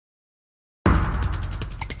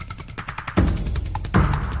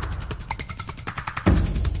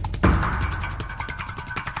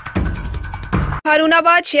ہارون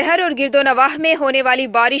آباد شہر اور گرد و نواح میں ہونے والی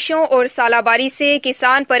بارشوں اور ژالہ باری سے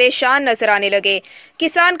کسان پریشان نظر آنے لگے۔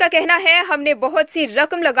 کسان کا کہنا ہے ہم نے بہت سی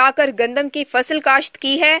رقم لگا کر گندم کی فصل کاشت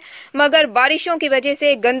کی ہے، مگر بارشوں کی وجہ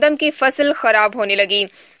سے گندم کی فصل خراب ہونے لگی۔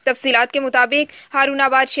 تفصیلات کے مطابق ہارون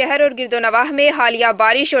آباد شہر اور گرد و نواح میں حالیہ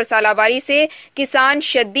بارش اور ژالہ باری سے کسان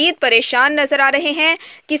شدید پریشان نظر آ رہے ہیں۔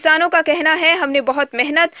 کسانوں کا کہنا ہے ہم نے بہت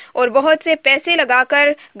محنت اور بہت سے پیسے لگا کر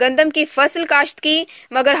گندم کی فصل کاشت کی،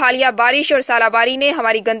 مگر حالیہ بارش اور ژالہ باری نے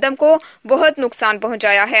ہماری گندم کو بہت نقصان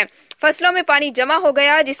پہنچایا ہے۔ فصلوں میں پانی جمع ہو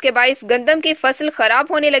گیا جس کے باعث گندم کی فصل خراب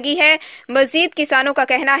ہونے لگی ہے۔ مزید کسانوں کا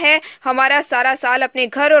کہنا ہے ہمارا سارا سال اپنے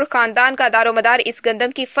گھر اور خاندان کا دار و مدار اس گندم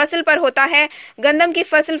کی فصل پر ہوتا ہے۔ گندم کی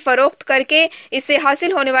فصل فروخت کر کے اس سے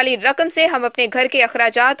حاصل ہونے والی رقم سے ہم اپنے گھر کے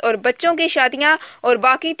اخراجات اور بچوں کی شادیاں اور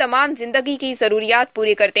باقی تمام زندگی کی ضروریات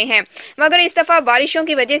پوری کرتے ہیں، مگر اس دفعہ بارشوں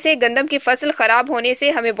کی وجہ سے گندم کی فصل خراب ہونے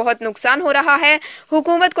سے ہمیں بہت نقصان ہو رہا ہے۔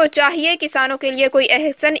 حکومت کو چاہیے کسانوں کے لیے کوئی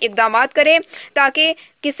احسن اقدامات کرے تاکہ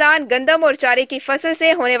کسان گندم اور چارے کی فصل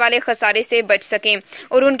سے ہونے والے خسارے سے بچ سکیں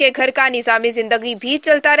اور ان کے گھر کا نظام زندگی بھی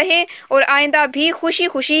چلتا رہے اور آئندہ بھی خوشی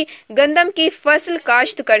خوشی گندم کی فصل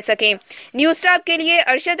کاشت کر سکیں۔ نیوز کے لیے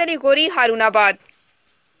ارشد غوری، ہارون آباد۔